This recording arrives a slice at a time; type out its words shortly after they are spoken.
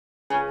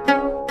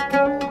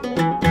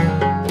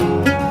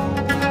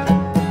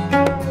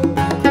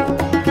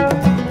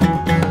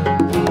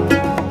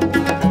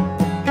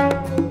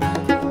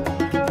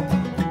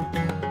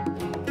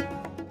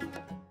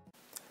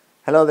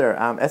Hello there,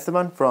 I'm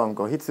Esteban from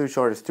Gohitsu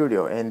Short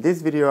Studio. In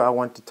this video I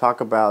want to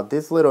talk about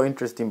this little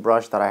interesting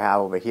brush that I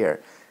have over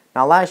here.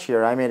 Now last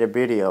year I made a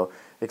video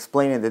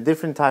explaining the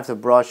different types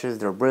of brushes,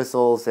 their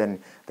bristles and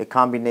the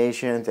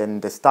combinations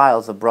and the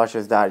styles of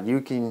brushes that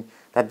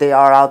they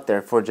are out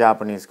there for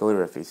Japanese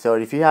calligraphy. So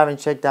if you haven't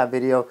checked that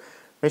video,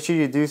 make sure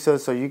you do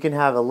so you can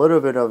have a little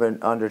bit of an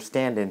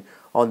understanding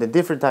on the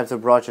different types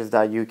of brushes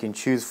that you can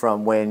choose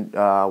from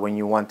when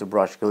you want to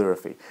brush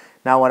calligraphy.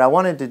 Now what I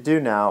wanted to do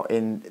now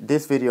in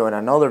this video and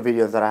another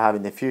videos that I have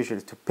in the future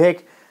is to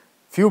pick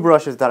few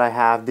brushes that I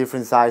have,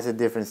 different sizes,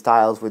 different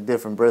styles with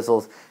different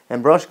bristles,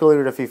 and brush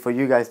calligraphy for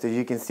you guys so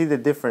you can see the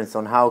difference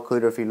on how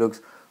calligraphy looks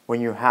when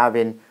you're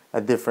having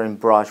a different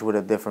brush with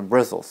a different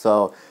bristle.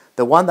 So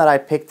the one that I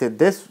picked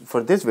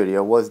for this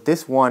video was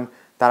this one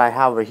that I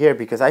have over here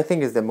because I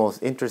think is the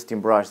most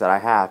interesting brush that I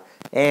have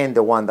and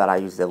the one that I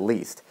use the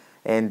least.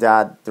 And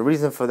the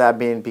reason for that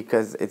being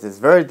because it's a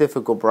very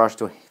difficult brush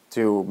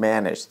to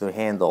manage, to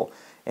handle,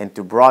 and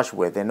to brush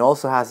with, and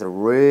also has a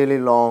really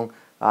long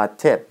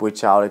tip,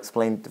 which I'll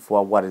explain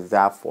for what is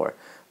that for.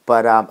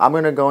 But I'm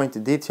going to go into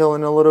detail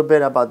in a little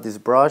bit about this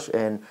brush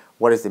and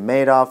what is it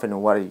made of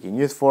and what you can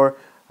use for.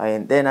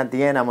 And then at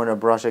the end I'm going to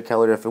brush a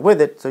calligraphy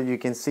with it so you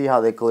can see how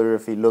the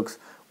calligraphy looks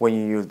when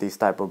you use this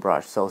type of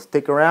brush. So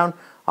stick around,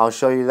 I'll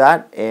show you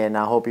that, and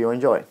I hope you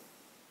enjoy.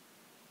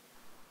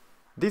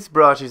 This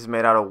brush is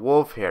made out of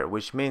wolf hair,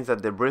 which means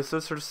that the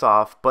bristles are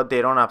soft but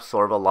they don't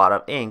absorb a lot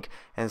of ink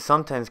and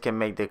sometimes can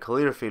make the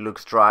calligraphy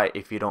look dry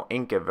if you don't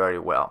ink it very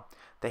well.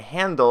 The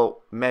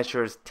handle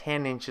measures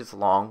 10 inches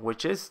long,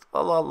 which is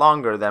a lot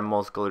longer than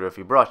most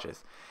calligraphy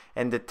brushes,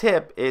 and the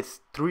tip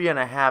is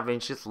 3.5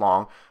 inches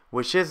long,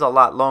 which is a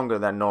lot longer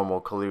than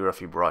normal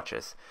calligraphy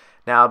brushes.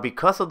 Now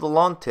because of the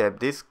long tip,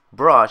 this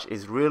brush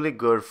is really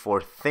good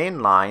for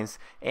thin lines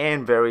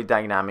and very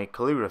dynamic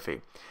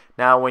calligraphy.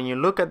 Now when you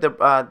look at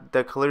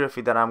the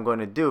calligraphy that I'm going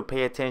to do,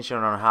 pay attention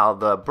on how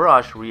the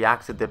brush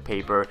reacts to the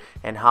paper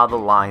and how the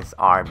lines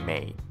are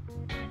made.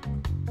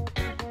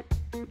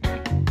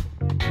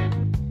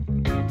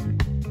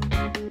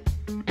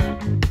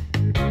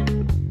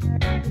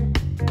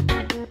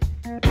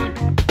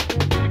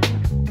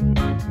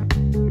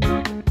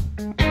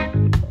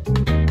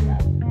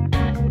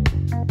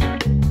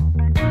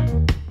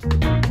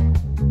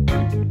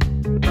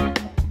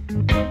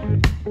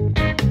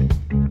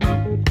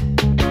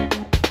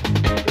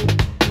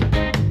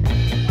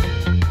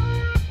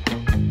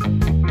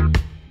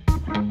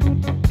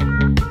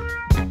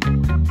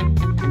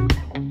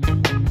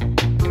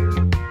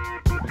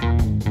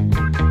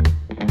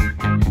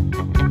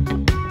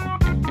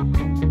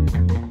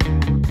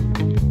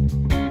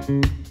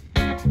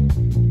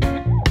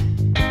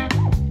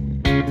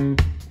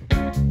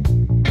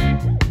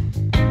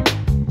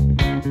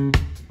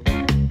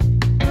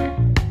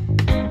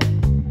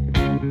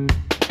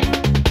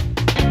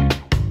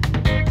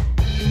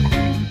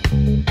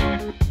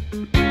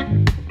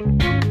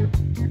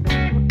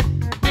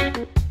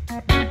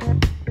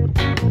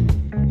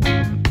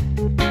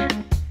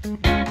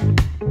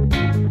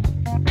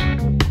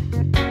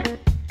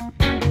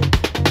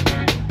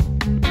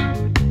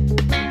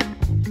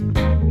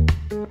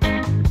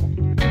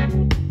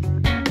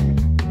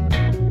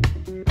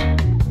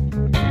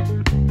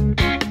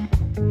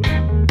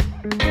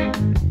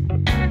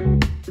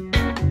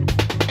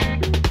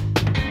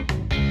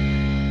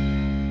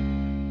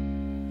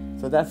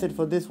 So that's it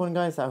for this one,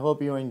 guys. I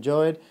hope you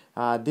enjoyed.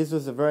 This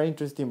was a very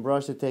interesting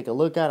brush to take a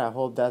look at. I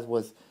hope that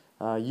was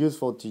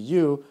useful to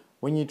you.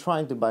 When you're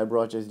trying to buy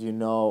brushes, you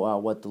know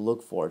what to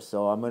look for.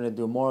 So I'm going to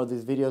do more of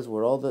these videos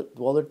with all the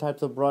other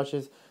types of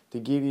brushes to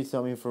give you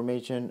some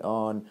information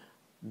on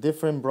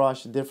different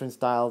brush, different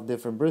styles,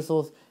 different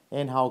bristles,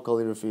 and how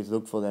calligraphies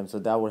look for them. So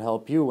that will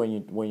help you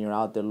when you're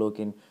out there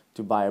looking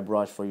to buy a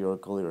brush for your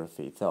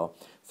calligraphy. So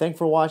thanks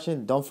for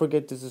watching. Don't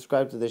forget to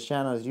subscribe to the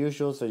channel as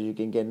usual so you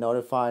can get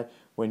notified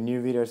when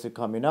new videos are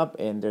coming up,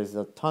 and there's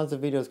tons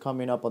of videos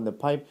coming up on the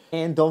pipe.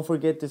 And don't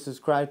forget to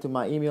subscribe to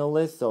my email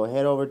list, so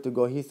head over to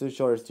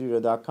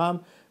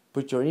gohitsushortstudio.com,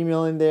 put your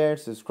email in there,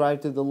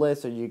 subscribe to the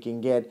list so you can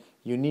get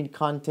unique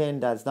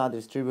content that's not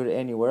distributed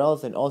anywhere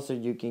else, and also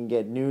you can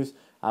get news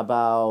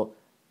about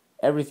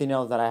everything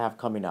else that I have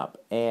coming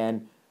up.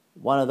 And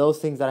one of those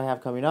things that I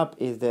have coming up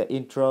is the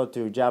intro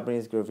to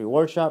Japanese Calligraphy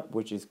workshop,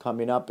 which is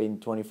coming up in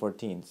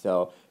 2014.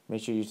 So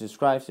make sure you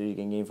subscribe so you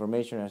can get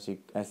information as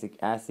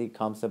it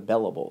comes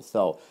available.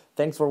 So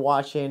thanks for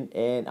watching,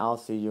 and I'll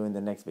see you in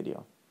the next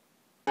video.